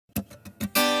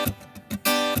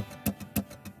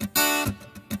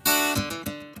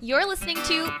You're listening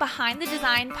to Behind the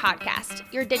Design podcast,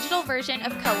 your digital version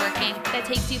of co-working that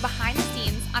takes you behind the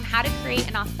scenes on how to create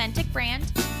an authentic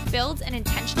brand, build an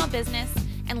intentional business,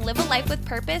 and live a life with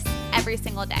purpose every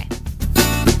single day.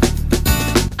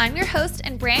 I'm your host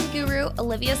and brand guru,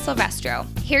 Olivia Silvestro,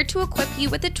 here to equip you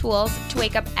with the tools to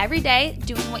wake up every day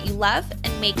doing what you love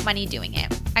and make money doing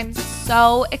it. I'm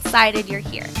so excited you're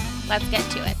here. Let's get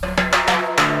to it.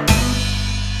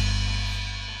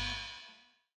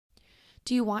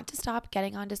 Do you want to stop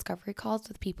getting on discovery calls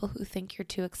with people who think you're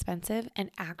too expensive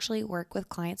and actually work with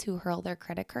clients who hurl their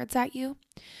credit cards at you?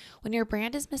 When your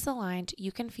brand is misaligned,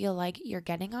 you can feel like you're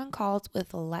getting on calls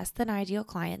with less than ideal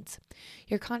clients.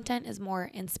 Your content is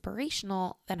more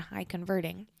inspirational than high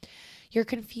converting. You're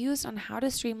confused on how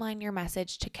to streamline your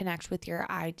message to connect with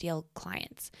your ideal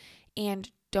clients.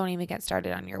 And don't even get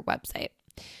started on your website.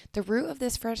 The root of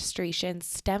this frustration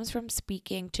stems from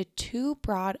speaking to too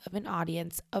broad of an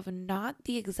audience of not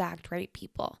the exact right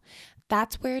people.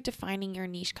 That's where defining your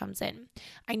niche comes in.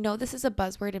 I know this is a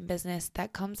buzzword in business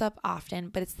that comes up often,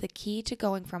 but it's the key to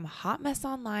going from hot mess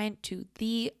online to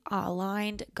the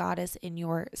aligned goddess in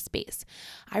your space.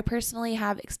 I personally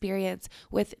have experience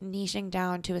with niching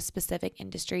down to a specific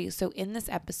industry. So in this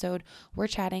episode, we're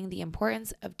chatting the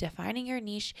importance of defining your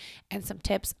niche and some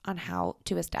tips on how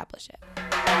to establish it.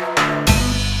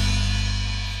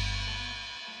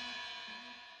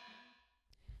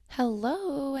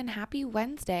 Hello and happy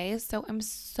Wednesday. So I'm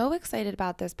so excited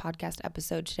about this podcast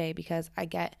episode today because I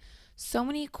get so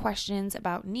many questions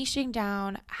about niching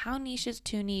down, how niche is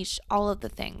too niche, all of the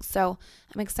things. So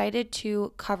I'm excited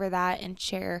to cover that and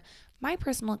share my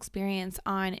personal experience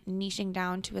on niching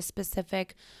down to a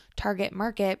specific target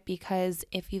market, because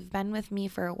if you've been with me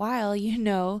for a while, you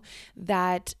know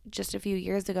that just a few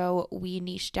years ago, we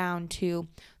niched down to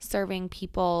serving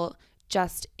people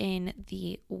just in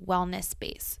the wellness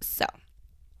space. So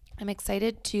I'm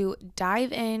excited to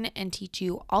dive in and teach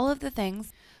you all of the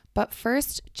things. But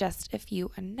first, just a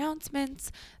few announcements.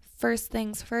 First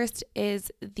things first is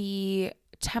the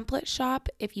template shop.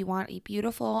 If you want a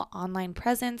beautiful online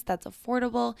presence that's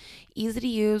affordable, easy to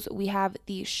use, we have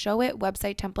the Show It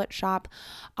website template shop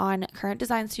on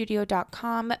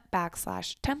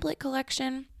currentdesignstudio.com/template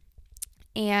collection.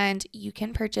 And you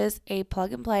can purchase a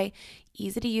plug and play,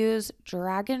 easy to use,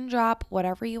 drag and drop,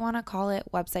 whatever you want to call it,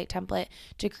 website template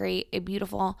to create a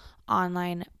beautiful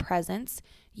online presence.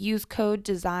 Use code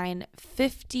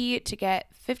DESIGN50 to get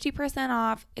 50%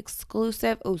 off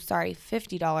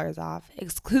 $50 off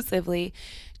exclusively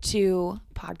to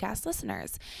podcast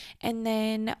listeners. And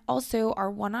then also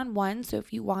our one-on-one. So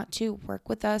if you want to work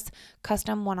with us,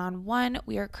 custom one-on-one,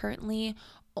 we are currently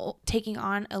taking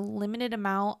on a limited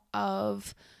amount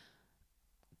of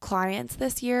clients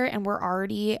this year, and we're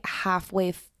already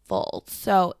halfway full.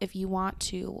 So if you want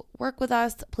to work with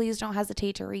us, please don't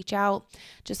hesitate to reach out.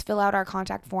 Just fill out our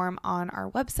contact form on our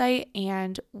website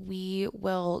and we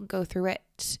will go through it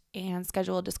and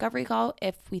schedule a discovery call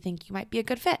if we think you might be a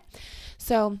good fit.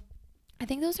 So I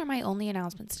think those are my only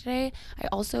announcements today. I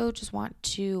also just want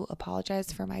to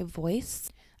apologize for my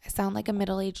voice. I sound like a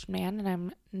middle-aged man and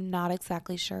I'm not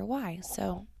exactly sure why.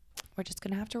 So we're just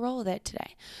going to have to roll with it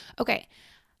today. Okay.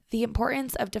 The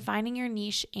importance of defining your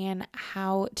niche and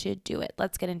how to do it.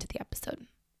 Let's get into the episode.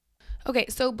 Okay,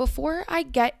 so before I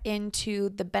get into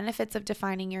the benefits of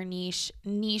defining your niche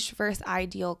versus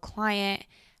ideal client,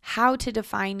 how to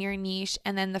define your niche,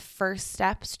 and then the first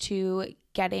steps to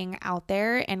getting out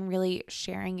there and really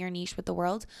sharing your niche with the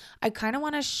world, I kind of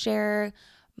want to share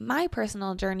my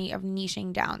personal journey of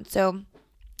niching down. So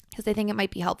because I think it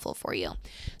might be helpful for you.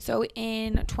 So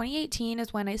in 2018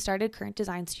 is when I started Current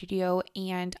Design Studio,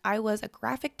 and I was a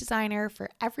graphic designer for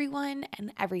everyone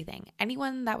and everything.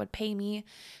 Anyone that would pay me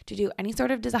to do any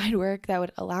sort of design work that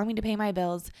would allow me to pay my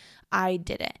bills, I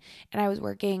did it. And I was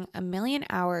working 1 million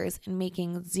hours and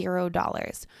making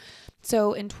 $0.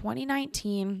 So in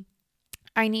 2019,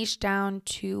 I niched down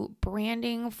to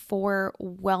branding for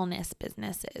wellness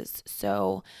businesses.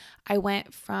 So I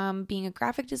went from being a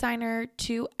graphic designer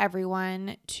to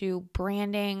everyone to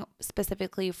branding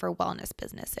specifically for wellness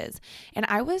businesses. And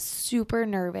I was super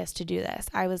nervous to do this.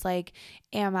 I was like,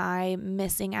 am I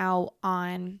missing out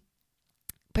on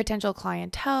potential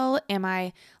clientele? Am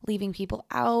I leaving people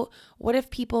out? What if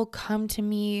people come to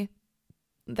me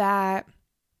that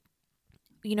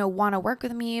want to work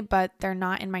with me, but they're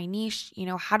not in my niche?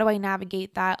 How do I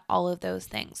navigate that? All of those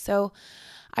things. So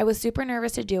I was super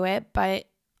nervous to do it, but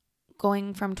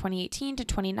going from 2018 to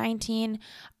 2019,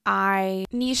 I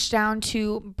niched down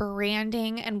to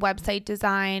branding and website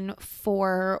design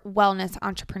for wellness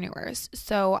entrepreneurs.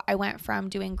 So I went from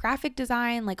doing graphic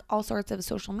design, like all sorts of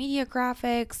social media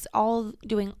graphics,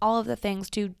 doing all of the things,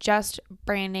 to just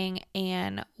branding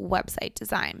and website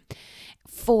design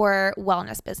for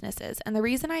wellness businesses. And the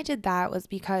reason I did that was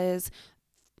because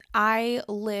I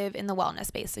live in the wellness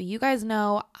space. So you guys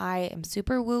know I am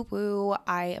super woo-woo.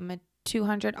 I am a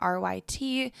 200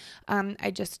 RYT. I'm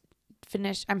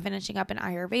finishing up an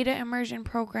Ayurveda immersion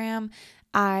program.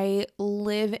 I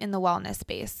live in the wellness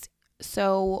space.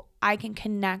 So I can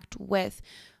connect with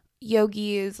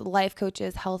yogis, life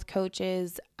coaches, health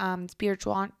coaches,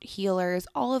 spiritual healers,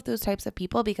 all of those types of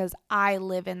people, because I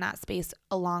live in that space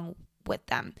along with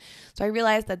them. So I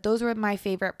realized that those were my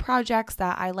favorite projects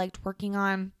that I liked working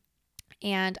on,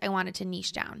 and I wanted to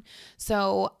niche down.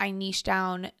 So I niched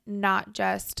down not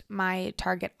just my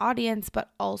target audience, but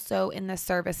also in the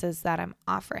services that I'm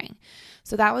offering.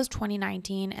 So that was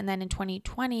 2019. And then in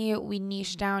 2020, we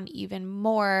niched down even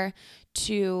more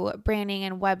to branding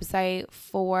and website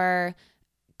for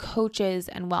coaches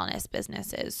and wellness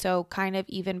businesses. So kind of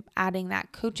even adding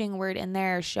that coaching word in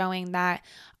there, showing that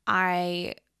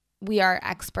we are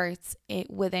experts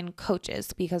within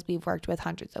coaches, because we've worked with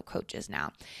hundreds of coaches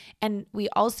now. And we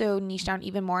also niche down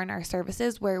even more in our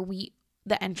services, where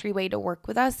the entryway to work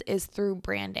with us is through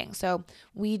branding. So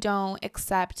we don't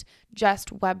accept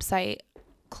just website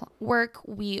work.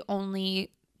 We only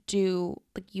do,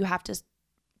 you have to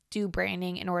do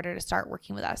branding in order to start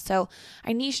working with us. So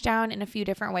I niche down in a few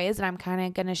different ways, and I'm kind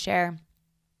of going to share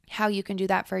how you can do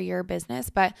that for your business.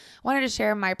 But I wanted to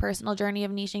share my personal journey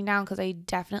of niching down, because I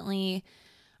definitely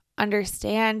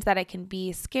understand that it can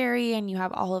be scary and you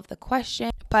have all of the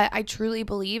questions, but I truly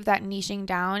believe that niching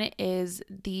down is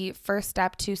the first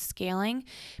step to scaling,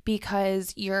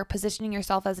 because you're positioning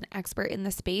yourself as an expert in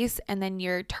the space, and then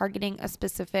you're targeting a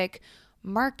specific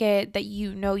market that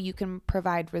you know you can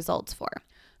provide results for.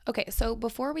 Okay, so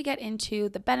before we get into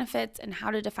the benefits and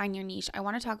how to define your niche, I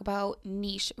want to talk about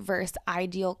niche versus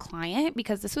ideal client,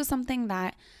 because this was something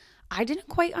that I didn't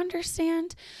quite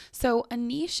understand. So a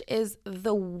niche is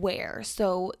the where,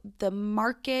 so the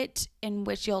market in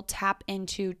which you'll tap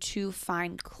into to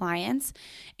find clients,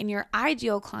 and your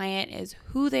ideal client is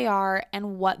who they are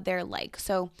and what they're like.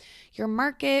 So your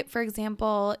market, for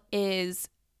example, is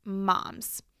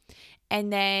moms.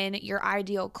 And then your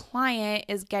ideal client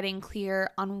is getting clear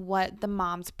on what the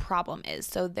mom's problem is.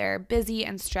 So they're busy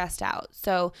and stressed out.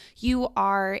 So you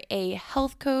are a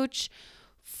health coach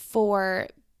for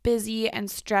busy and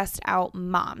stressed out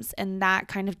moms, and that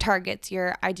kind of targets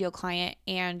your ideal client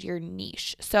and your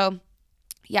niche. So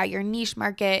yeah, your niche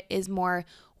market is more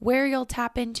where you'll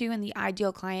tap into, and the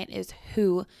ideal client is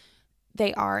who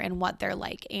they are and what they're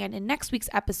like. And in next week's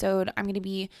episode, I'm going to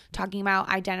be talking about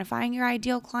identifying your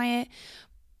ideal client,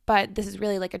 but this is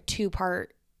really like a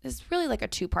two-part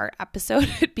episode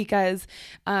because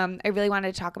I really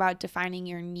wanted to talk about defining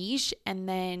your niche and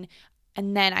then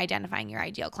identifying your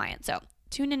ideal client. So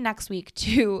tune in next week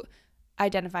to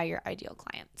identify your ideal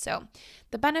client. So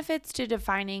the benefits to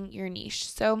defining your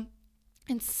niche. So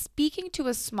in speaking to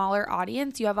a smaller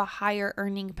audience, you have a higher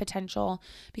earning potential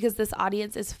because this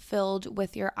audience is filled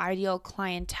with your ideal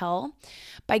clientele.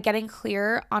 By getting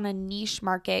clear on a niche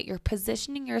market, you're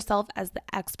positioning yourself as the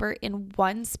expert in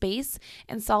one space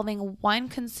and solving one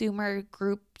consumer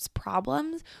group's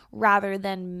problems rather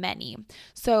than many.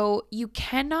 So you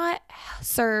cannot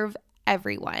serve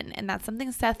everyone. And that's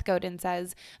something Seth Godin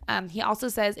says. He also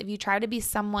says, if you try to be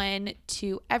someone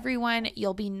to everyone,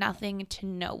 you'll be nothing to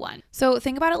no one. So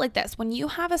think about it like this. When you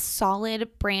have a solid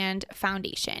brand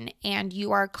foundation and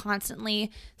you are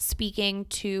constantly speaking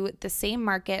to the same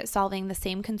market, solving the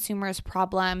same consumer's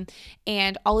problem,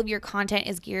 and all of your content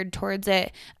is geared towards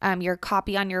it, your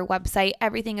copy on your website,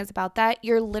 everything is about that,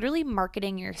 you're literally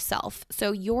marketing yourself.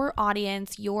 So your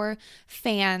audience, your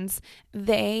fans,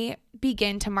 they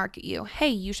begin to market you. Hey,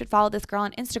 you should follow this girl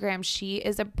on Instagram. She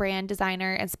is a brand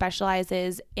designer and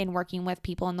specializes in working with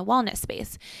people in the wellness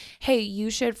space. Hey, you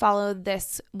should follow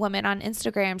this woman on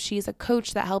Instagram. She's a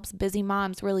coach that helps busy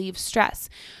moms relieve stress.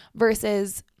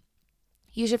 Versus,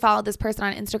 you should follow this person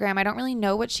on Instagram. I don't really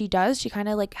know what she does. She kind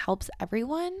of like helps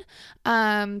everyone.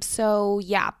 So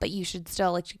yeah, but you should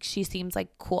still, like, she seems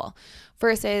like cool.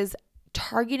 Versus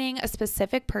targeting a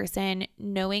specific person,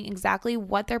 knowing exactly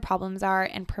what their problems are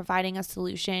and providing a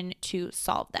solution to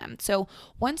solve them. So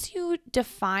once you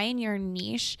define your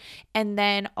niche and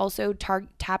then also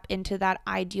tap into that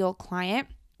ideal client,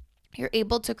 you're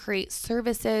able to create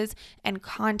services and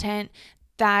content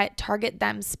that target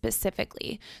them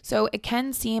specifically. So it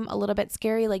can seem a little bit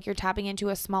scary, like you're tapping into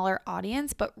a smaller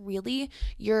audience, but really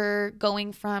you're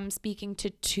going from speaking to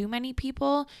too many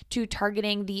people to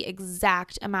targeting the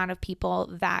exact amount of people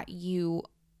that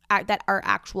are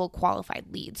actual qualified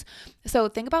leads. So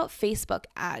think about Facebook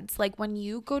ads. Like when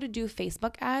you go to do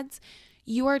Facebook ads,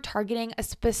 you are targeting a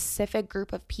specific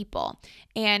group of people.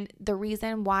 And the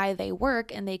reason why they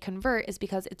work and they convert is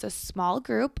because it's a small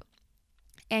group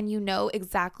and you know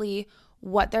exactly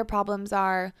what their problems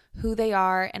are, who they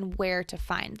are, and where to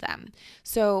find them.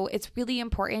 So it's really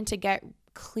important to get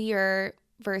clear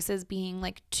versus being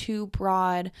like too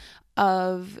broad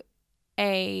of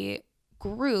a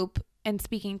group and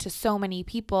speaking to so many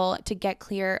people to get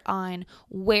clear on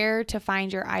where to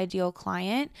find your ideal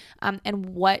client and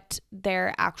what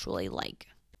they're actually like.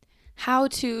 How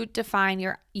to define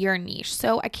your niche.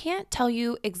 So I can't tell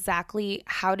you exactly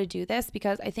how to do this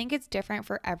because I think it's different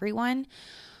for everyone,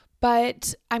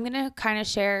 but I'm going to kind of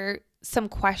share some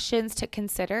questions to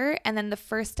consider and then the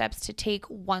first steps to take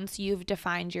once you've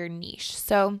defined your niche.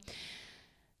 So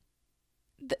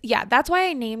that's why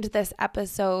I named this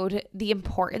episode The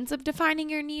Importance of Defining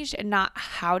Your Niche and not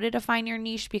How to Define Your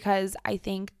Niche, because I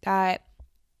think that,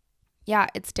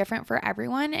 it's different for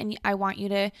everyone. And I want you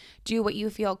to do what you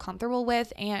feel comfortable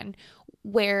with and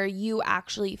where you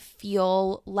actually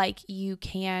feel like you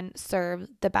can serve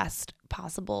the best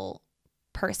possible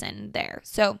person there.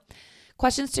 So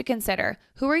questions to consider.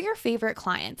 Who are your favorite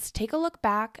clients? Take a look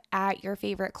back at your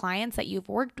favorite clients that you've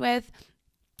worked with.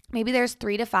 Maybe there's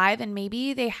 3 to 5 and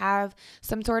maybe they have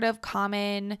some sort of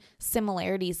common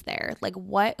similarities there. Like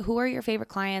who are your favorite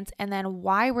clients? And then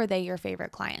why were they your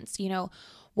favorite clients?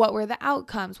 What were the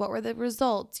outcomes? What were the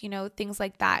results? Things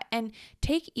like that. And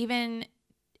take even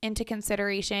into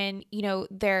consideration,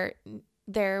 their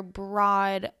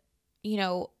broad,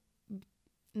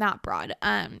 not broad,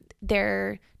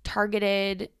 their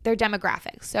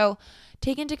demographics. So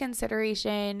take into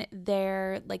consideration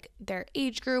their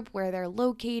age group, where they're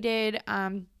located,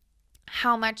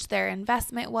 how much their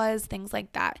investment was, things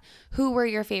like that. Who were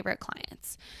your favorite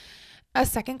clients? A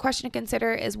second question to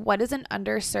consider is, what is an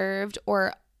underserved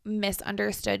or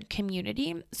misunderstood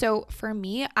community? So for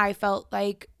me, I felt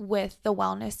like with the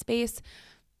wellness space,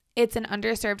 it's an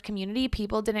underserved community.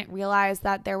 People didn't realize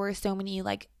that there were so many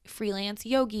like freelance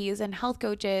yogis and health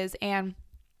coaches, and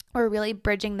we're really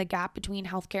bridging the gap between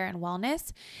healthcare and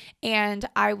wellness. And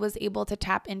I was able to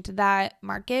tap into that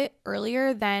market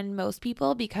earlier than most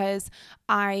people because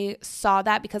I saw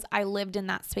that, because I lived in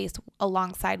that space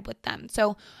alongside with them.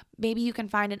 So maybe you can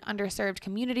find an underserved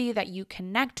community that you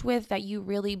connect with, that you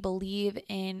really believe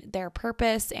in their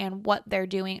purpose and what they're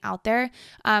doing out there.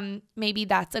 Maybe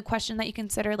that's a question that you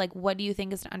consider, like, what do you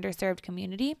think is an underserved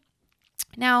community?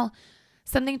 Now,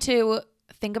 something to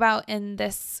think about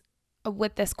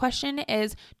with this question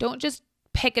is, don't just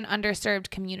pick an underserved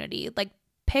community. Like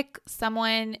pick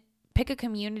a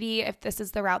community, if this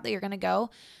is the route that you're going to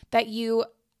go, that you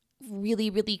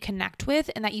really, really connect with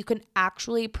and that you can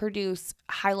actually produce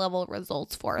high level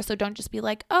results for. So don't just be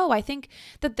like, oh, I think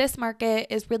that this market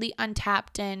is really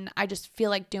untapped and I just feel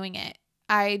like doing it.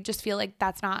 I just feel like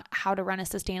that's not how to run a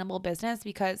sustainable business,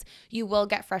 because you will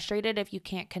get frustrated if you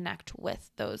can't connect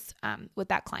with with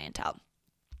that clientele.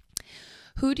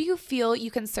 Who do you feel you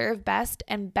can serve best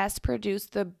and best produce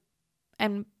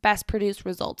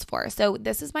results for? So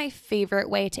this is my favorite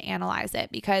way to analyze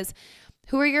it, because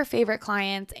who are your favorite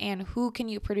clients and who can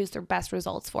you produce their best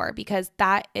results for? Because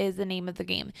that is the name of the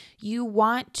game. You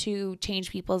want to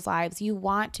change people's lives. You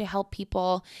want to help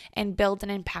people and build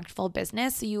an impactful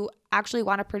business. So you actually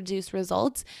want to produce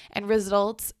results, and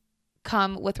results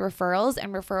come with referrals,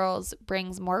 and referrals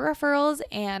brings more referrals,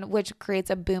 and which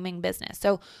creates a booming business.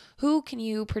 So who can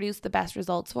you produce the best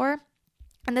results for?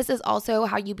 And this is also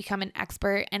how you become an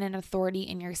expert and an authority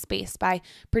in your space, by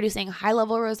producing high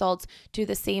level results to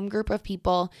the same group of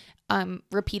people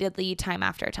repeatedly, time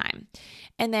after time.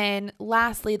 And then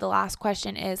lastly, the last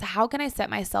question is, how can I set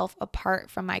myself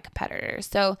apart from my competitors?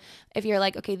 So if you're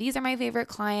like, okay, these are my favorite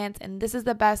clients and this is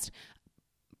the best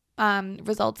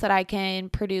results that I can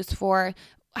produce for,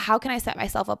 how can I set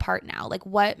myself apart now? Like,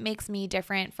 what makes me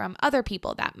different from other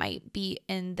people that might be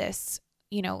in this,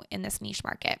 in this niche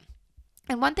market?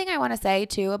 And one thing I want to say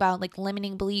too about like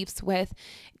limiting beliefs with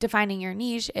defining your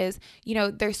niche is,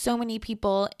 there's so many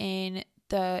people in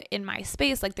my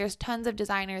space. Like there's tons of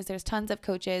designers, there's tons of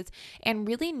coaches, and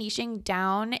really niching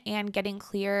down and getting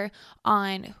clear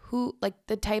on who, like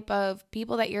the type of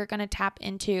people that you're going to tap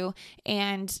into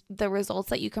and the results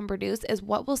that you can produce is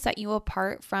what will set you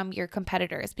apart from your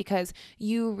competitors, because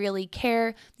you really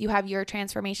care. You have your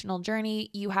transformational journey.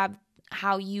 You have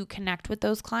how you connect with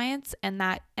those clients and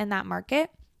that market.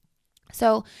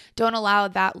 So don't allow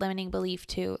that limiting belief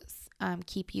to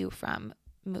keep you from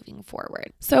moving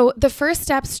forward. So the first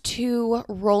steps to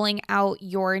rolling out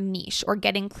your niche or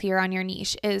getting clear on your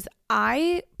niche is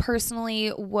I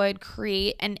personally would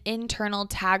create an internal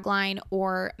tagline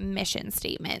or mission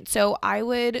statement. So I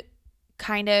would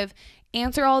kind of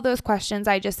answer all those questions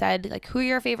I just said, like who are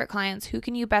your favorite clients, who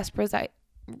can you best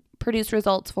produce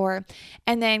results for,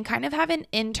 and then kind of have an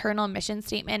internal mission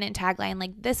statement and tagline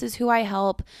like this is who I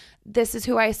help, this is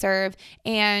who I serve,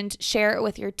 and share it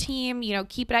with your team,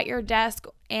 keep it at your desk.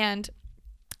 And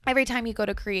every time you go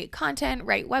to create content,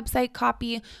 write website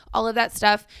copy, all of that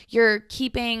stuff, you're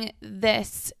keeping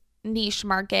this niche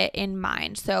market in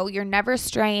mind. So you're never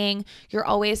straying, you're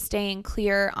always staying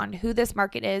clear on who this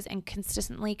market is and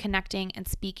consistently connecting and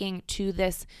speaking to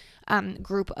this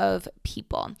group of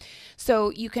people.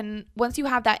 So you can, once you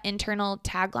have that internal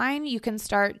tagline, you can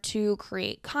start to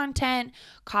create content,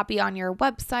 copy on your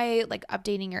website, like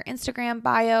updating your Instagram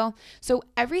bio. So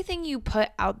everything you put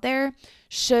out there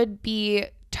should be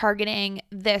targeting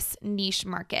this niche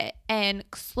market, and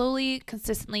slowly,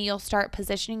 consistently, you'll start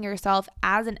positioning yourself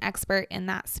as an expert in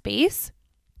that space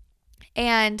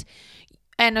and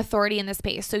an authority in the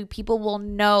space. So people will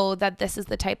know that this is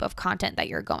the type of content that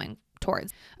you're going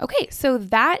towards. Okay, so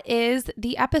that is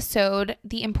the episode,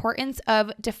 the importance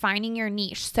of defining your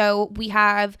niche. So we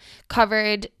have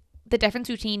covered the difference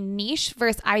between niche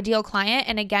versus ideal client.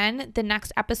 And again, the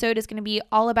next episode is going to be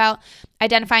all about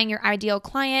identifying your ideal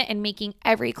client and making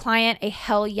every client a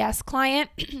hell yes client.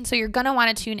 So you're going to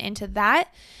want to tune into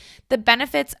that, the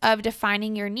benefits of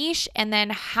defining your niche, and then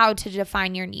how to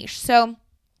define your niche. So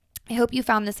I hope you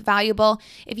found this valuable.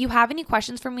 If you have any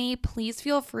questions for me, please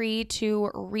feel free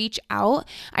to reach out.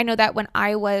 I know that when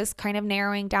I was kind of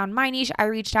narrowing down my niche, I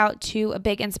reached out to a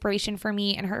big inspiration for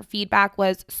me, and her feedback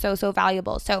was so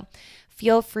valuable. So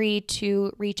feel free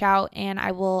to reach out and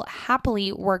I will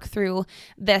happily work through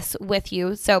this with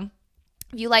you. So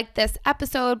if you like this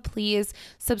episode, please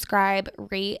subscribe,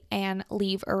 rate, and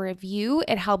leave a review.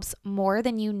 It helps more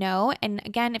than you know. And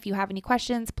again, if you have any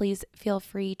questions, please feel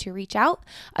free to reach out.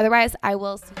 Otherwise, I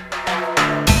will see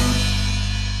you.